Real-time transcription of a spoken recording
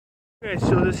Okay,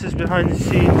 so this is behind the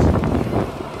scenes,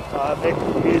 making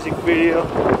a music video.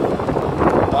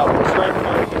 We're trying to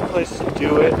find a good place to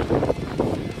do it.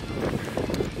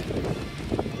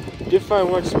 Did find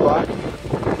one spot.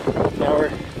 Now we're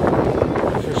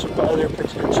looking for some other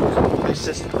potential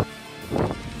places.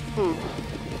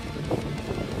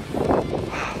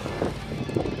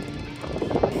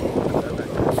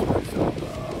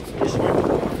 This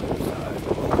one.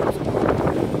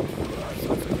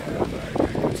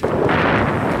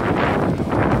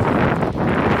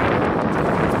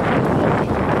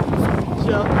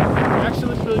 So, it actually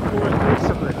looks really cool right here,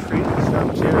 some of the trees and stuff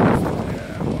too.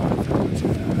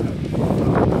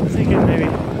 I'm thinking maybe,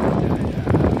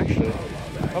 actually,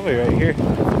 probably right here.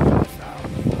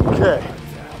 Okay,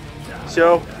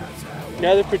 so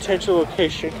another potential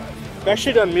location. I've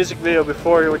actually done a music video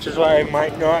before, which is why I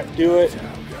might not do it.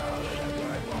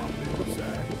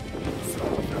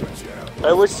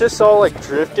 I wish this all like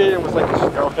drifted and was like a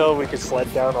snow hill we could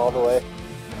sled down all the way.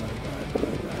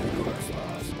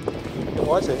 It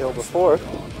was a hill before.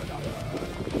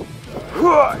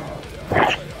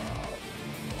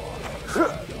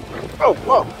 Oh,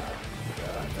 whoa!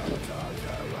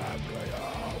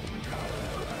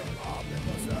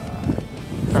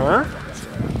 Huh?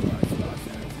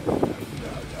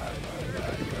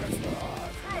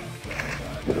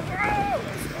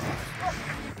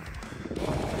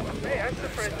 Hey, I'm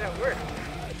surprised that worked.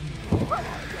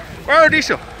 Oh,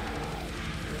 diesel!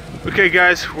 Okay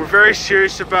guys, we're very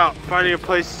serious about finding a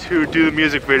place to do the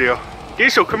music video.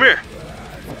 Diesel, come here.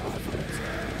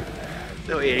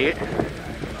 Little idiot.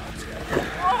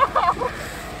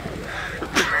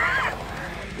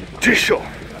 Diesel,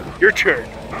 your turn.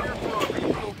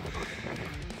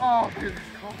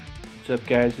 What's up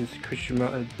guys, it's Christian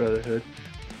Mountain Brotherhood.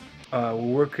 We're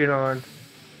working on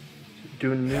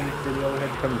doing a music video. We had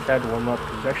to come inside to warm up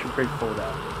because it's actually pretty cold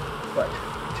out. But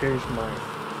changed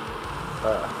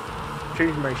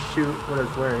my suit, what I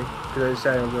was wearing, because I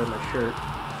decided I'd wear my shirt.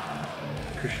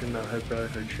 Christian Mountain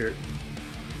Brotherhood shirt.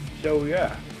 So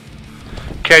yeah.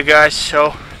 Okay guys,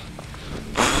 so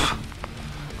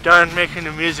done making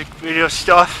the music video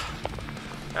stuff.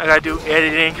 I gotta do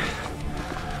editing.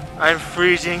 I'm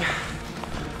freezing.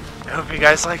 I hope you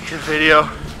guys like the video.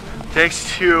 Thanks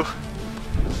to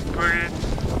Brennan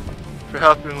for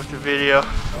helping with the video.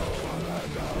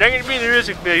 Not gonna be in the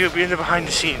music video, you'll be in the behind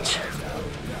the scenes.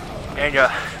 And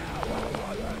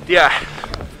yeah.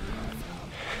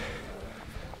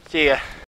 See ya.